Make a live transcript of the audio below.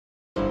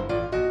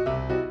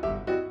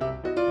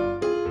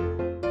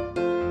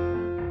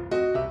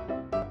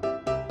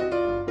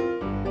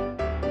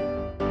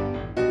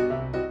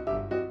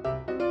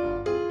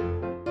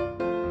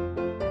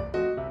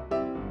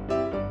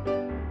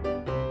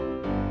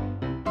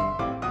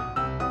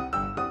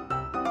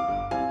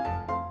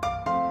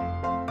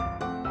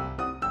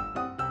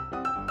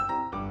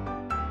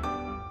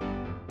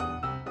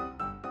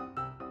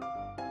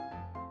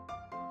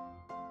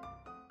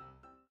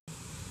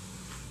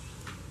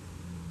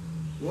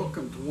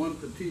Welcome to One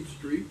Petite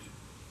Street.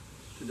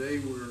 Today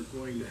we're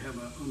going to have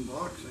an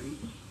unboxing,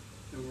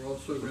 and we're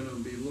also going to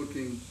be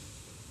looking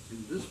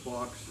in this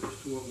box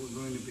as to what we're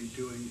going to be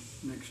doing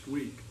next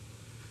week.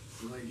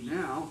 Right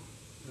now,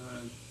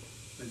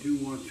 I do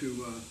want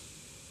to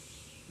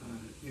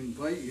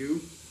invite you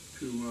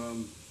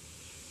to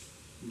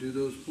do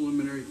those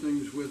preliminary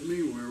things with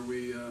me, where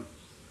we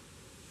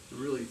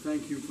really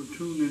thank you for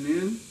tuning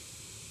in,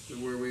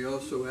 and where we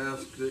also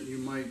ask that you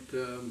might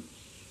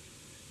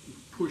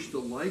push the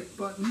like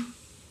button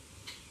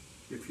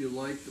if you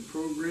like the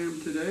program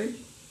today.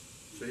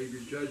 Save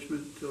your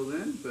judgment till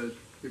then, but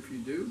if you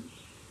do,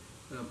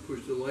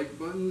 push the like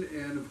button.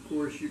 And of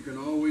course you can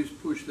always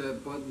push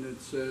that button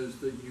that says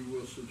that you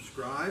will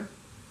subscribe,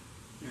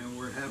 and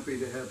we're happy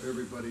to have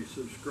everybody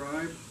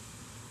subscribe.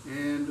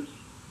 And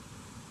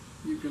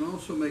you can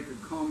also make a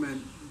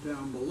comment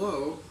down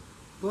below,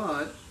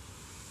 but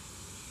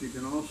you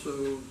can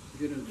also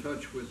get in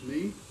touch with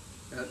me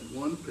at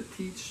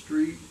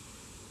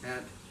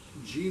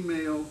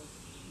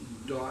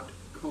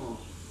onepetitestreet@gmail.com.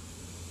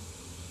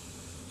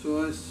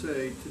 So I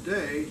say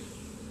today,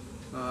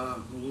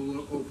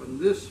 we'll open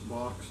this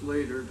box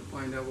later to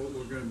find out what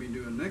we're going to be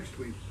doing next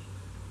week.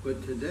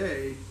 But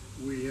today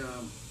we're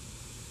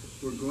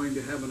going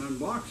to have an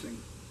unboxing.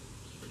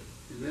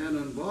 And that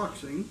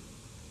unboxing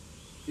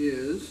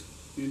is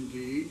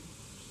indeed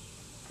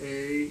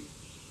a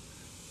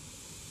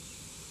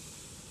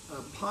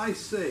pie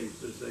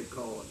safe, as they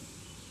call it,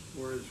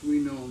 or as we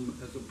know them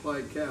as a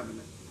pie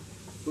cabinet.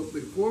 But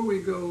before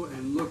we go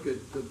and look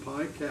at the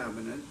pie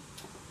cabinet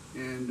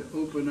and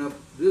open up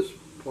this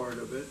part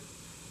of it,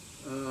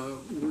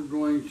 we're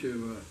going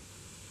to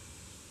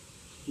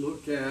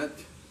look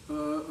at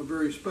a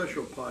very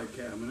special pie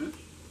cabinet.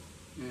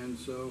 And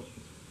so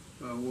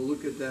we'll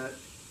look at that,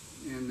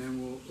 and then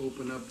we'll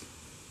open up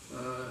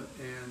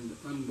and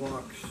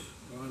unbox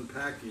or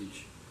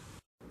unpackage.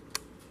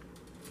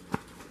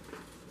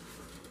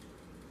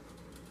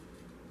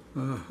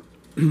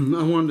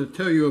 I wanted to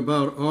tell you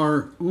about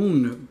our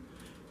own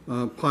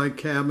pie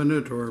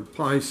cabinet, or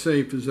pie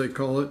safe as they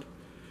call it.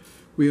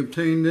 We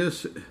obtained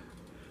this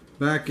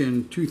back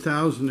in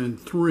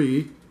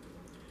 2003,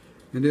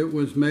 and it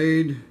was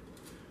made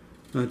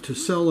to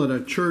sell at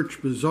a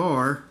church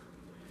bazaar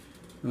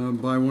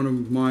by one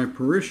of my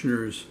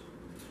parishioners.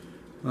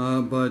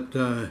 But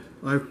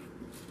I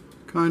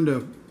kind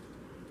of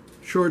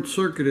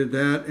short-circuited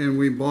that, and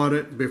we bought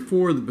it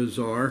before the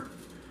bazaar.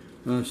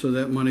 So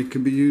that money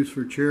could be used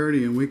for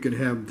charity, and we could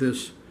have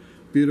this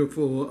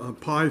beautiful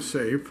pie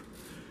safe.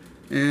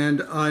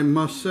 And I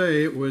must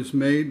say, it was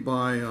made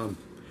by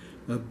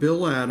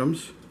Bill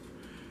Adams,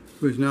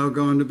 who's now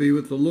gone to be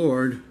with the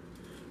Lord,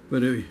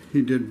 but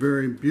he did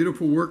very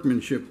beautiful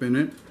workmanship in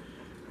it,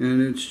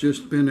 and it's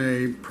just been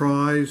a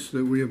prize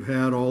that we have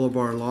had all of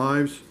our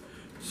lives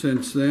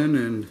since then,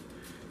 and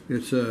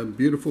it's a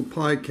beautiful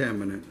pie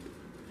cabinet.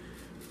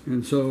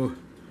 And so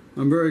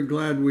I'm very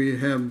glad we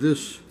have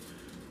this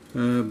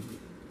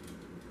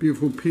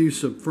beautiful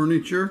piece of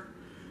furniture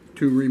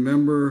to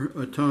remember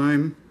a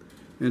time,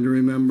 and to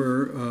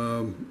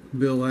remember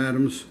Bill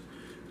Adams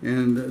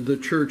and the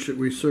church that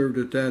we served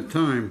at that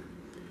time.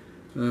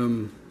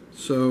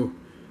 So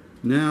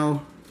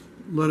now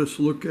let us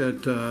look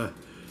at the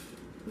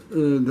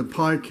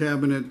pie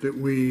cabinet that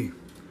we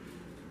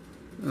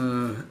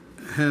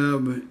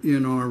have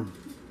in our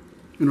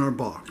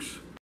box.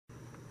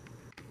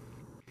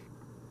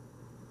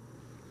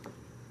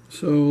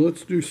 So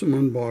let's do some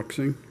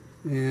unboxing,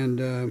 and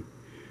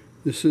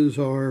this is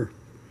our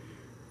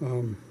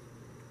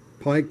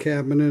pie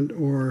cabinet,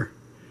 or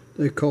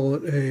they call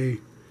it a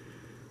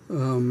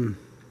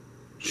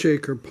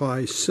shaker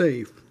pie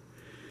safe.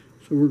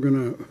 So we're going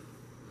to,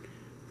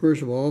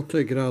 first of all,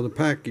 take it out of the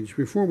package.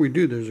 Before we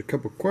do, there's a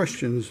couple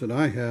questions that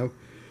I have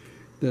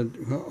that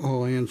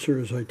I'll answer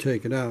as I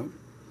take it out.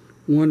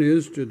 One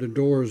is, do the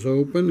doors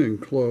open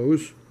and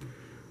close?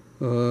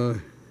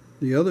 The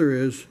other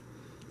is,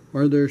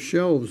 are there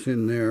shelves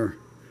in there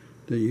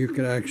that you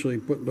could actually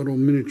put little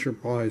miniature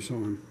pies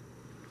on?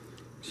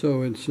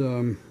 So it's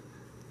time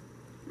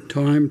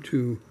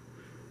to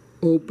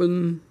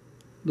open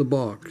the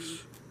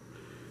box.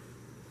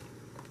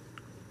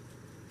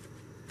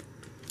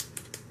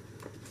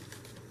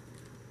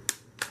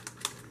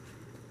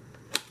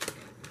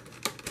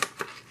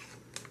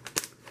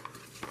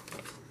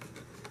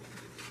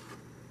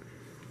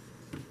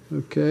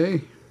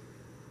 Okay,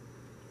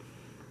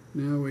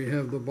 now we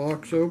have the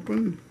box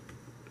open.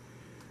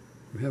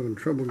 I'm having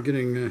trouble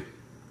getting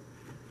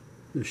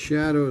the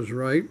shadows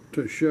right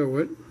to show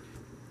it.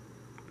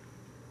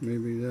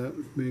 Maybe that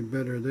would be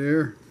better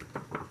there.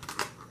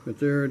 But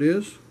there it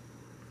is.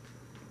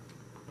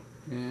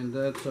 And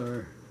that's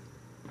our...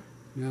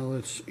 Now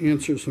let's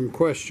answer some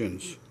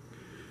questions.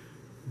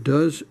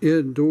 Does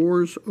it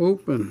doors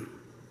open?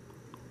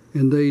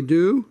 And they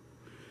do.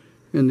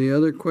 And the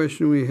other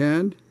question we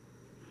had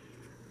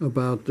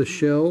about the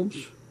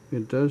shelves,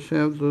 it does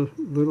have the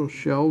little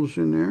shelves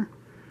in there.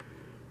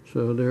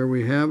 So there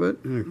we have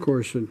it, and of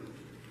course it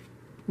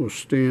will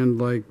stand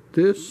like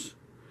this.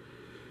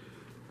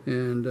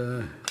 And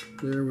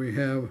there we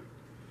have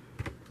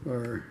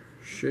our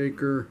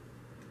shaker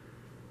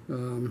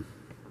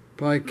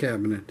pie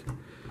cabinet.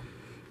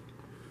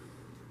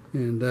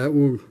 And that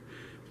will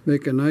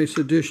make a nice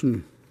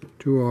addition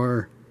to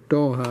our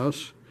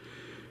dollhouse,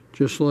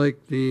 just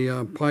like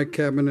the pie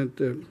cabinet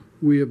that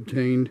we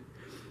obtained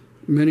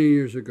many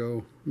years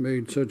ago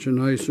made such a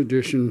nice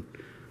addition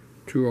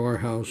to our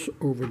house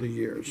over the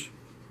years.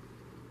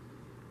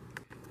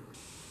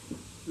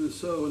 And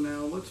so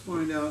now let's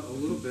find out a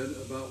little bit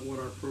about what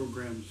our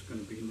program is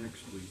going to be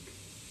next week.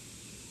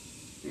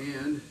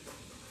 And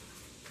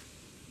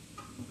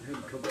I have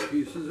a couple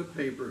pieces of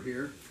paper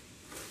here.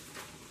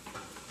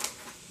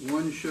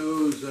 One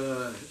shows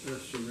a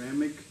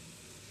ceramic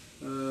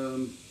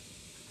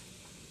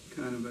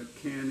kind of a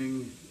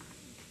canning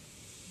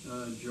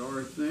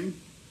jar thing,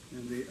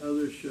 and the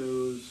other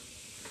shows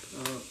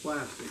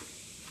plastic.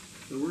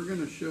 So we're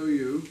going to show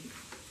you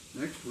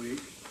next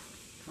week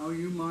how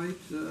you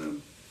might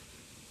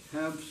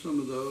have some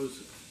of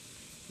those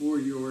for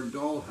your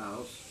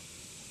dollhouse,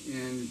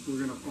 and we're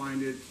going to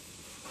find it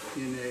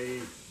in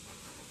a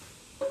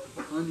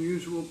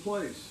unusual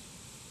place.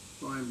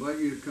 So I invite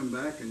you to come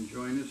back and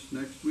join us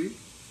next week.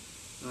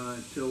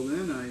 Till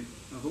then, I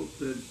hope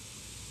that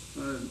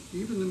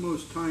even the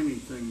most tiny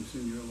things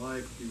in your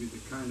life give you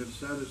the kind of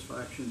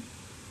satisfaction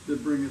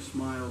that bring a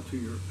smile to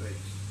your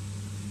face.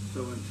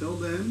 So until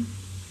then,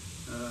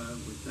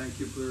 we thank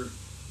you for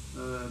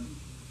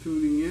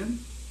tuning in.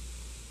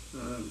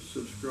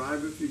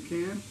 Subscribe if you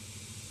can,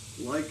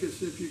 like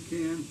us if you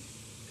can,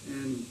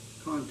 and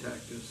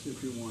contact us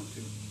if you want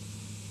to.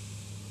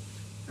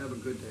 Have a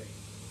good day.